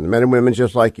Americans, men and women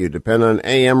just like you, depend on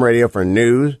AM radio for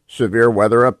news, severe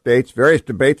weather updates, various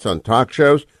debates on talk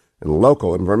shows, and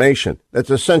local information that's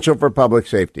essential for public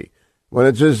safety. When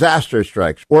a disaster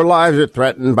strikes or lives are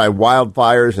threatened by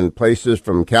wildfires in places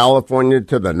from California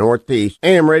to the Northeast,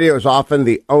 AM radio is often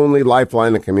the only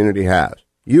lifeline the community has.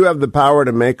 You have the power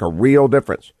to make a real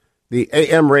difference. The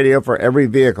AM Radio for Every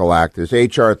Vehicle Act is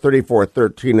H.R.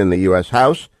 3413 in the U.S.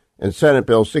 House and Senate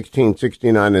Bill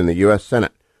 1669 in the U.S.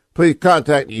 Senate. Please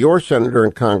contact your senator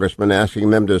and congressman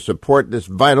asking them to support this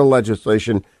vital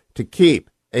legislation to keep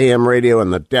AM radio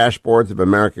in the dashboards of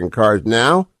American cars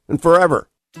now and forever.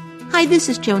 Hi, this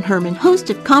is Joan Herman, host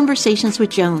of Conversations with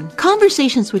Joan.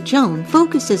 Conversations with Joan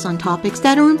focuses on topics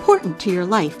that are important to your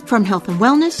life, from health and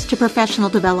wellness to professional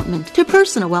development to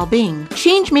personal well-being.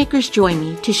 Changemakers join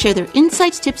me to share their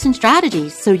insights, tips, and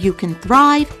strategies so you can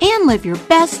thrive and live your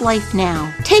best life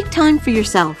now. Take time for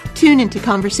yourself. Tune into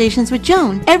Conversations with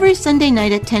Joan every Sunday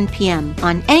night at 10 p.m.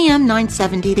 on AM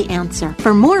 970 The Answer.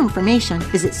 For more information,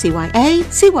 visit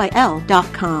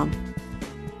CYACYL.com.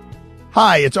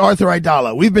 Hi, it's Arthur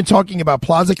Aidala. We've been talking about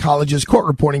Plaza College's court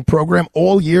reporting program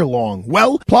all year long.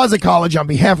 Well, Plaza College, on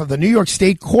behalf of the New York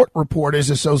State Court Reporters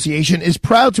Association, is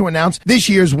proud to announce this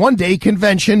year's one-day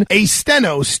convention, A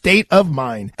Steno State of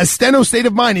Mind. A Steno State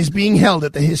of Mind is being held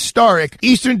at the historic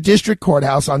Eastern District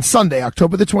Courthouse on Sunday,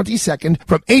 October the 22nd,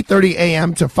 from 8:30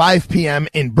 a.m. to 5 p.m.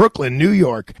 in Brooklyn, New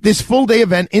York. This full-day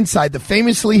event inside the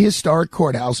famously historic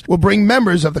courthouse will bring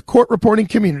members of the court reporting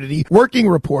community, working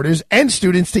reporters, and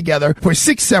students together for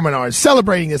 6 seminars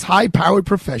celebrating this high-powered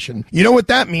profession. You know what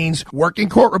that means? Working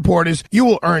court reporters, you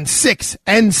will earn 6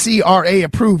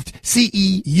 NCRA-approved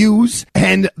CEUs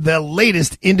and the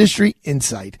latest industry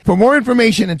insight. For more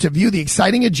information and to view the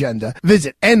exciting agenda,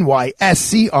 visit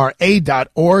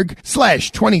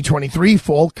nyscra.org/2023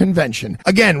 Fall Convention.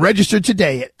 Again, register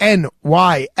today at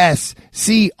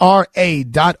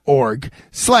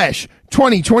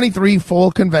nyscra.org/2023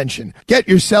 Fall Convention. Get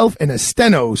yourself in a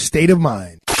Steno state of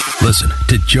mind. Listen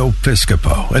to Joe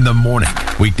Piscopo in the morning,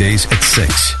 weekdays at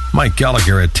 6. Mike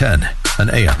Gallagher at 10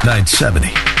 on AM 970.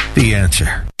 The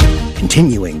Answer.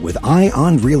 Continuing with Eye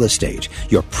on Real Estate,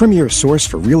 your premier source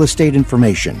for real estate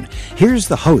information. Here's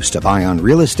the host of Eye on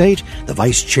Real Estate, the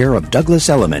vice chair of Douglas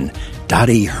Elliman,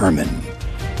 Dottie Herman.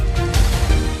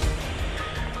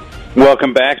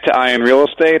 Welcome back to Eye on Real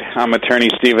Estate. I'm attorney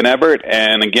Stephen Ebert,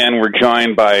 and again, we're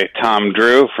joined by Tom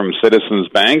Drew from Citizens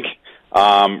Bank.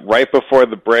 Right before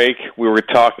the break, we were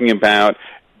talking about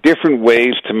different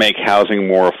ways to make housing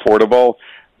more affordable,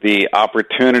 the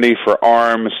opportunity for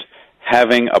ARMS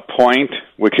having a point,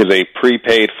 which is a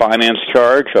prepaid finance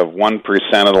charge of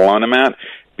 1% of the loan amount,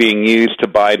 being used to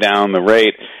buy down the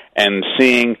rate, and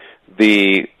seeing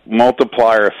the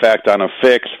multiplier effect on a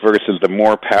fixed versus the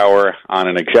more power on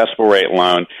an adjustable rate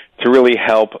loan to really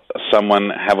help someone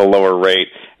have a lower rate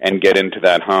and get into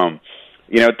that home.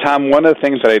 You know, Tom, one of the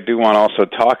things that I do want to also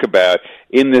talk about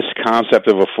in this concept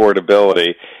of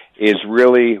affordability is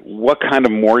really what kind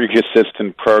of mortgage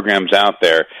assistance programs out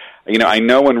there. You know, I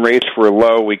know when rates were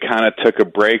low, we kind of took a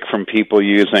break from people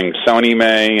using Sony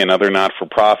Mae and other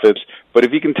not-for-profits. But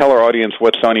if you can tell our audience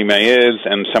what Sony Mae is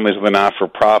and some of the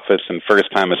not-for-profits and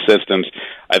first-time assistance,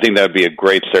 I think that would be a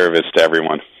great service to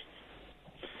everyone.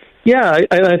 Yeah,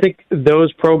 I think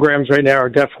those programs right now are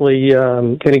definitely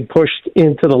getting pushed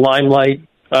into the limelight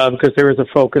because there is a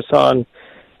focus on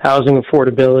housing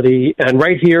affordability. And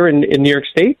right here in New York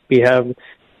State, we have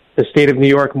the State of New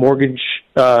York Mortgage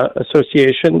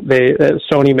Association,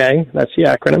 Sony Mae, that's the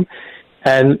acronym,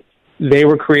 and they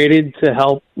were created to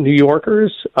help New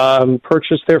Yorkers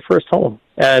purchase their first home.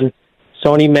 And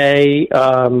Sony Mae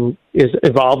is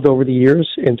evolved over the years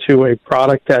into a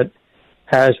product that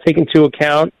has taken into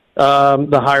account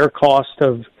the higher cost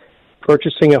of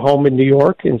purchasing a home in New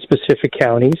York in specific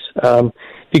counties. If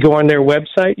you go on their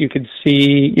website, you can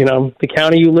see, the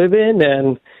county you live in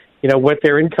and, what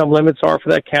their income limits are for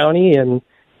that county and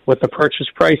what the purchase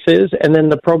price is, and then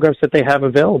the programs that they have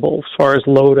available as far as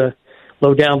low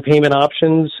down payment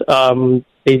options.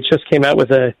 They just came out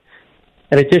with an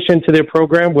addition to their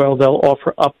program where they'll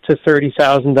offer up to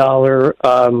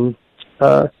 $30,000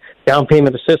 down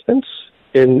payment assistance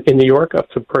in New York, up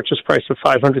to a purchase price of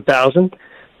 $500,000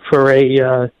 for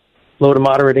a low to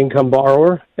moderate income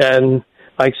borrower. And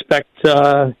I expect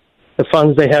the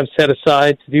funds they have set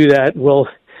aside to do that won't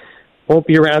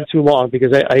be around too long,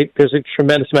 because there's a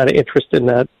tremendous amount of interest in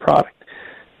that product.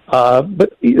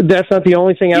 But that's not the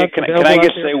only thing out there. Can I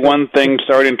just say one thing?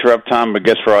 Sorry to interrupt, Tom, but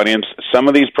just for audience, some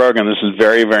of these programs, this is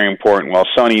very, very important. While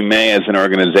Sony May as an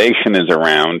organization is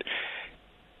around,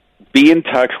 be in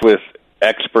touch with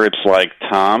experts like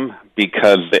Tom,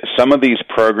 because some of these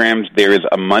programs, there is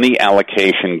a money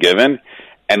allocation given,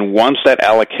 and once that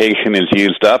allocation is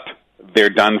used up, they're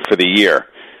done for the year.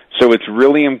 So it's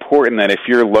really important that if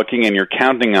you're looking and you're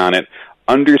counting on it,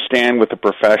 understand with a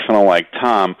professional like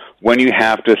Tom, when you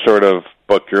have to sort of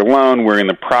book your loan, we're in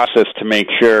the process to make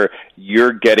sure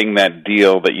you're getting that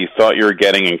deal that you thought you were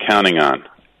getting and counting on.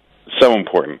 So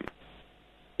important.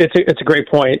 It's a great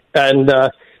point. And,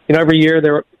 every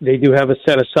year they do have a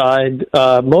set aside.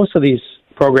 Most of these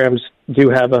programs do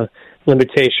have a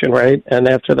limitation, right? And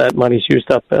after that money's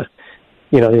used up,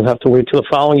 you'll have to wait till the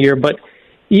following year. But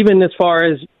even as far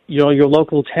as, your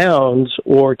local towns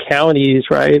or counties,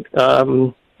 right,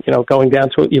 going down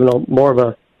to even more of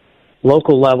a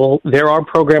local level, there are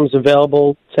programs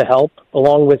available to help,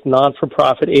 along with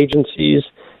non-for-profit agencies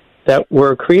that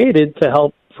were created to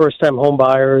help first-time home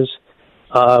buyers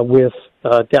with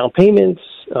down payments,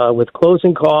 with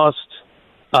closing costs,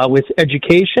 with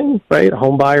education, right,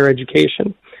 home buyer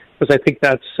education, because I think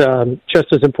that's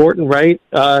just as important, right?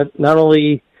 Not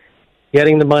only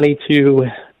getting the money to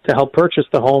help purchase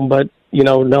the home, but,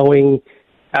 knowing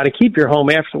how to keep your home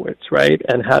afterwards, right,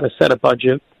 and how to set a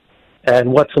budget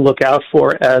and what to look out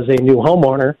for as a new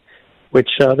homeowner, which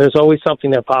there's always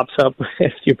something that pops up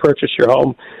if you purchase your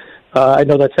home. I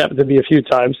know that's happened to me a few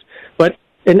times. But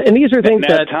and these are things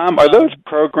that... Tom, are those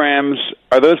programs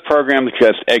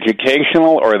just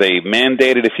educational, or are they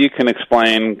mandated? If you can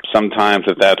explain sometimes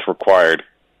if that's required.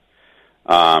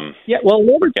 Yeah, well, in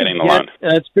order getting the loan.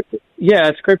 It's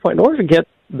a great point. In order to get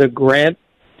the grant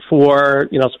for,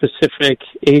 specific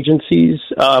agencies,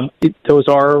 those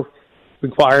are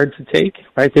required to take,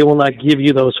 right? They will not give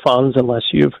you those funds unless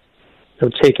you've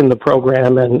taken the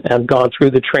program and gone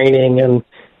through the training and,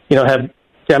 have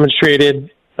demonstrated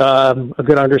a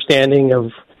good understanding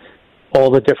of all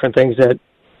the different things that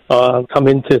come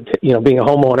into, being a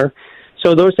homeowner.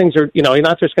 So those things are, you're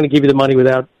not just going to give you the money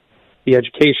without the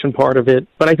education part of it.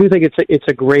 But I do think it's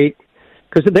a great,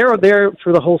 because they're there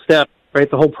for the whole step, right?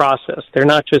 The whole process. They're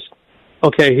not just,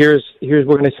 okay, here's we're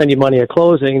going to send you money at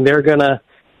closing. They're going to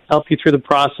help you through the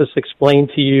process, explain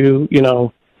to you,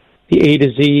 the A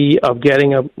to Z of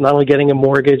not only getting a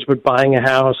mortgage, but buying a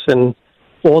house, and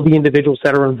all the individuals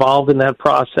that are involved in that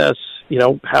process,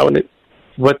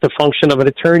 what the function of an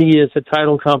attorney is, a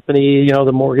title company,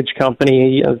 the mortgage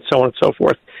company, and so on and so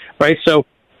forth, right? So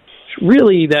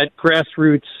really that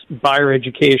grassroots buyer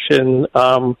education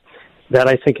that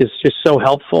I think is just so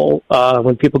helpful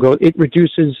when people go. It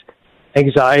reduces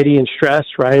anxiety and stress,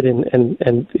 right? And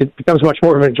it becomes much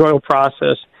more of an enjoyable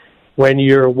process when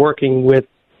you're working with,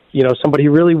 somebody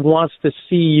who really wants to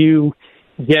see you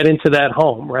get into that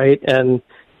home, right? And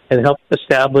help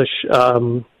establish,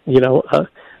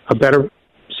 a better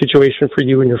situation for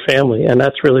you and your family. And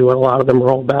that's really what a lot of them are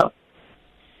all about.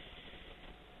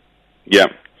 Yeah.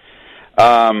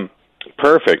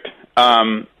 Perfect.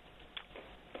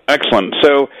 Excellent.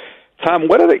 So, Tom,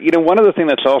 one of the things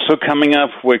that's also coming up,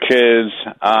 which is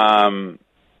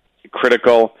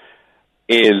critical,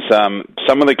 is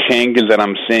some of the changes that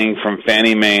I'm seeing from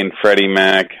Fannie Mae and Freddie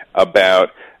Mac about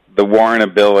the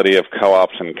warrantability of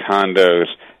co-ops and condos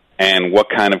and what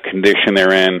kind of condition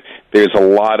they're in. There's a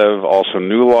lot of also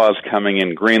new laws coming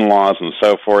in, green laws and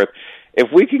so forth. If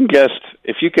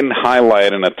you can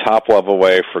highlight in a top-level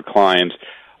way for clients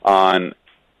on,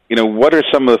 what are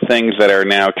some of the things that are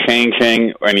now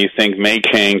changing and you think may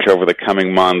change over the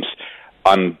coming months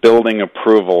on building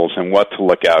approvals and what to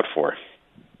look out for?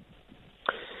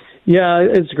 Yeah,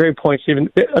 it's a great point, Stephen.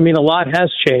 I mean, a lot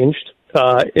has changed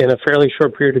in a fairly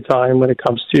short period of time when it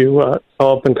comes to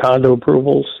co-op and condo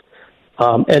approvals.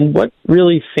 And what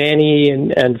really Fannie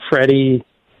and Freddie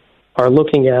are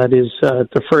looking at is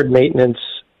deferred maintenance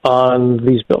on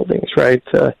these buildings, right?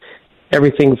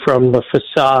 Everything from the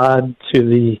facade to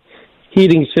the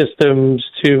heating systems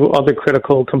to other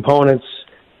critical components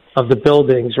of the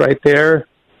buildings, right there.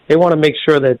 They want to make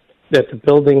sure that the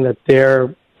building that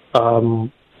they're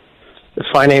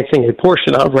financing a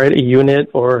portion of, right, a unit,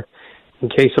 or in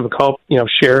case of a co-op,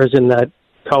 shares in that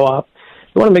co-op.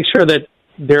 You want to make sure that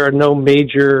there are no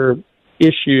major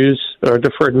issues or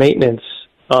deferred maintenance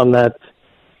on that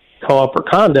co-op or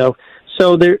condo.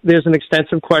 So there's an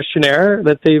extensive questionnaire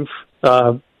that they've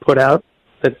put out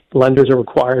that lenders are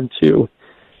required to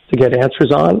get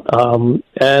answers on.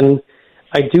 And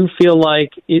I do feel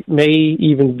like it may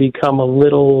even become a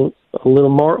little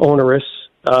more onerous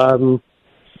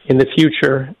in the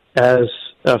future, as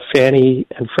Fannie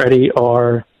and Freddie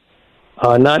are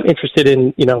not interested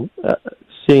in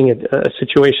seeing a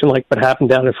situation like what happened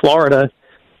down in Florida.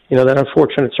 That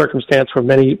unfortunate circumstance where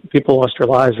many people lost their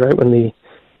lives, right,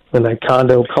 when that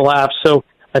condo collapsed. So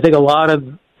I think a lot of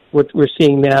what we're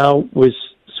seeing now was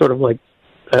sort of like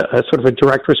a sort of a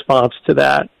direct response to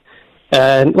that.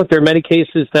 And look, there are many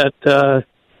cases that the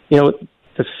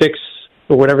fix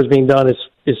or whatever's being done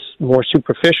is more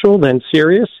superficial than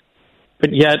serious,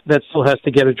 but yet that still has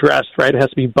to get addressed, right? It has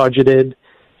to be budgeted.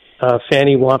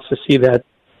 Fannie wants to see that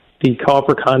the co-op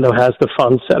or condo has the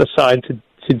funds set aside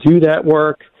to do that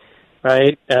work,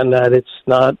 right? And that it's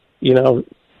not,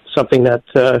 something that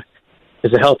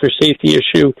is a health or safety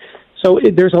issue. So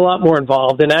there's a lot more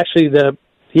involved. And actually the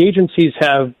agencies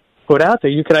have put out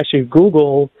there, you can actually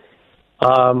Google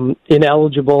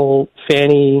ineligible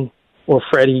Fannie or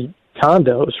Freddie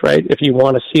condos, right? If you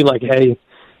want to see like, hey,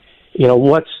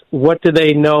 what do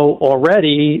they know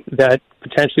already that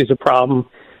potentially is a problem?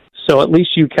 So at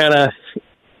least you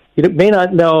may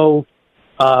not know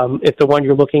if the one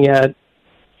you're looking at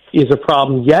is a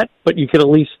problem yet, but you could at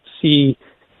least see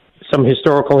some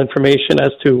historical information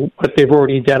as to what they've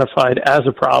already identified as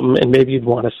a problem, and maybe you'd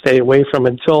want to stay away from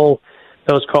until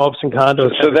those co-ops and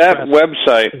condos. So that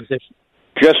website,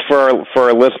 just for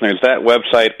our listeners, that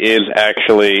website is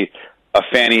actually a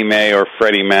Fannie Mae or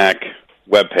Freddie Mac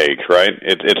webpage, right?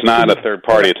 It's not a third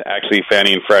party. It's actually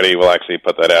Fannie and Freddie will actually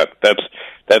put that out. That's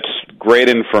great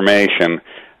information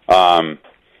to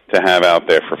have out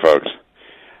there for folks.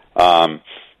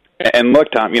 And look,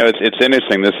 Tom, it's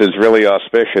interesting. This is really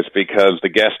auspicious because the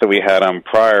guest that we had on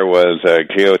prior was a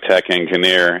geotech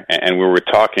engineer, and we were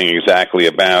talking exactly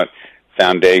about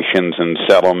foundations and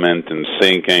settlement and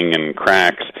sinking and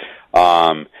cracks.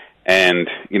 And,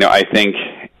 I think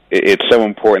it's so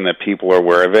important that people are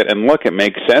aware of it. And look, it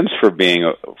makes sense for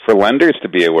lenders to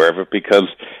be aware of it because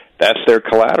that's their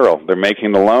collateral. They're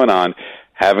making the loan on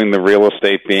having the real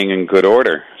estate being in good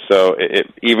order. So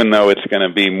even though it's going to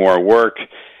be more work,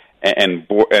 and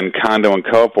condo and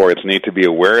co-op boards need to be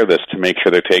aware of this to make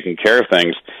sure they're taking care of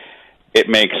things, it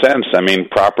makes sense. I mean,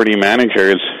 property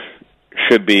managers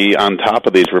should be on top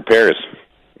of these repairs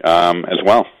as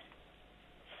well.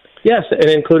 Yes, and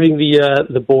including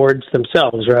the boards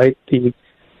themselves, right? The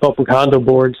co-op and condo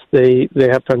boards, they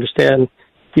have to understand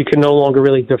you can no longer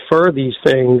really defer these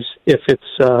things if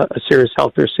it's a serious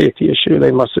health or safety issue. They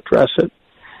must address it.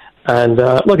 And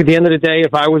look, at the end of the day,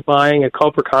 if I was buying a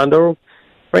co-op or condo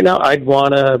right now, I'd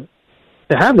want to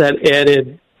have that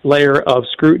added layer of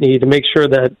scrutiny to make sure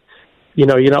that,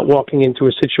 you're not walking into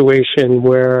a situation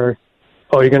where,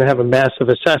 you're going to have a massive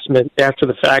assessment after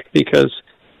the fact because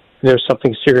there's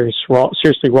something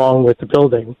seriously wrong with the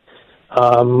building.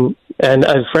 And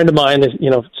a friend of mine,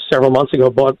 several months ago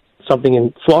bought something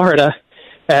in Florida,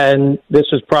 and this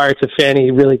was prior to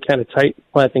Fannie really kind of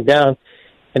clamping down,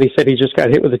 and he said he just got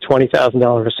hit with a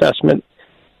 $20,000 assessment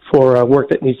for work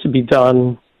that needs to be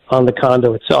done on the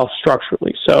condo itself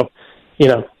structurally. So,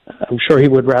 I'm sure he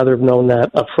would rather have known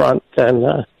that up front than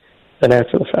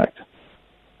after the fact.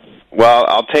 Well,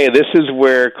 I'll tell you, this is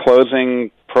where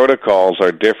closing protocols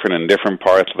are different in different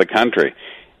parts of the country.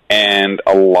 And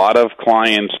a lot of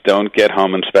clients don't get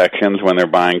home inspections when they're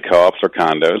buying co-ops or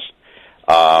condos.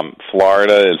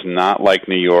 Florida is not like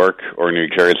New York or New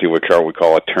Jersey, which are what we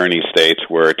call attorney states,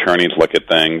 where attorneys look at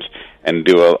things and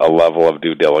do a level of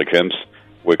due diligence,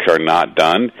 which are not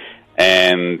done.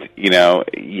 And, you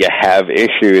have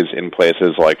issues in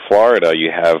places like Florida.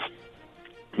 You have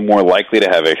more likely to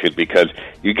have issues because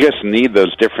you just need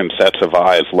those different sets of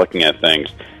eyes looking at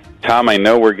things. Tom, I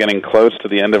know we're getting close to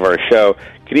the end of our show.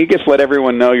 Can you just let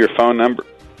everyone know your phone number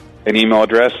and email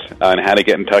address and how to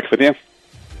get in touch with you?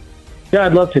 Yeah,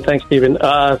 I'd love to. Thanks, Stephen.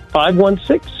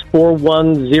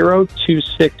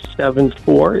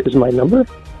 516-410-2674 is my number.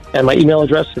 And my email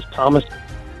address is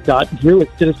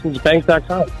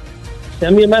thomas.drew@citizensbank.com.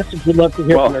 Send me a message. We'd love to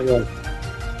hear from everyone.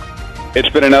 It's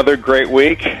been another great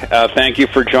week. Thank you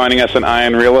for joining us on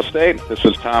Ion Real Estate. This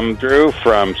is Tom Drew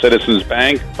from Citizens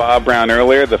Bank, Bob Brown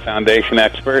earlier, the foundation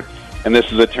expert, and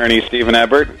this is attorney Stephen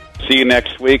Ebert. See you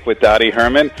next week with Dottie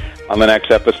Herman on the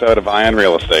next episode of Ion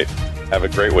Real Estate. Have a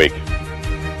great week.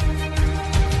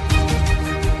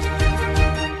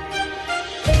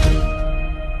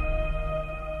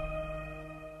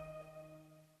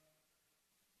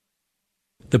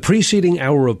 The preceding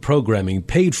hour of programming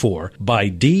paid for by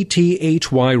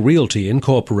DTHY Realty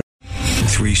Incorporated.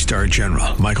 3-star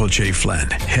General Michael J. Flynn,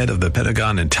 head of the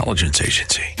Pentagon Intelligence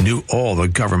Agency, knew all the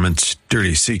government's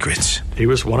dirty secrets. He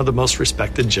was one of the most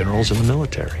respected generals in the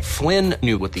military. Flynn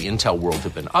knew what the intel world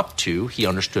had been up to. He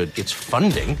understood its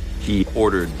funding. He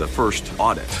ordered the first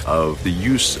audit of the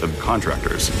use of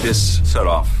contractors. This set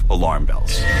off alarm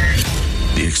bells.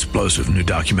 The explosive new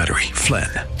documentary, Flynn,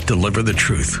 Deliver the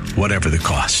Truth, Whatever the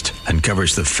Cost,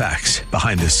 uncovers the facts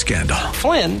behind this scandal.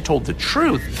 Flynn told the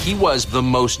truth. He was the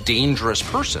most dangerous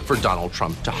person for Donald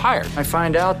Trump to hire. I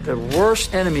find out the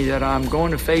worst enemy that I'm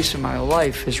going to face in my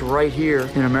life is right here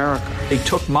in America. They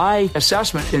took my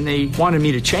assessment and they wanted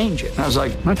me to change it. And I was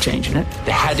like, I'm not changing it.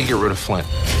 They had to get rid of Flynn.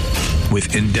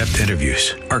 With in-depth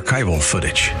interviews, archival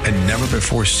footage, and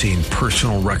never-before-seen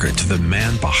personal records of the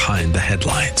man behind the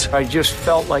headlines. I just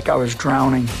felt like I was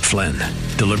drowning. Flynn,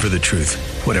 Deliver the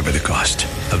Truth, Whatever the Cost.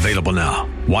 Available now.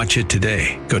 Watch it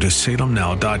today. Go to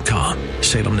salemnow.com.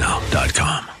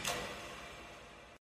 salemnow.com.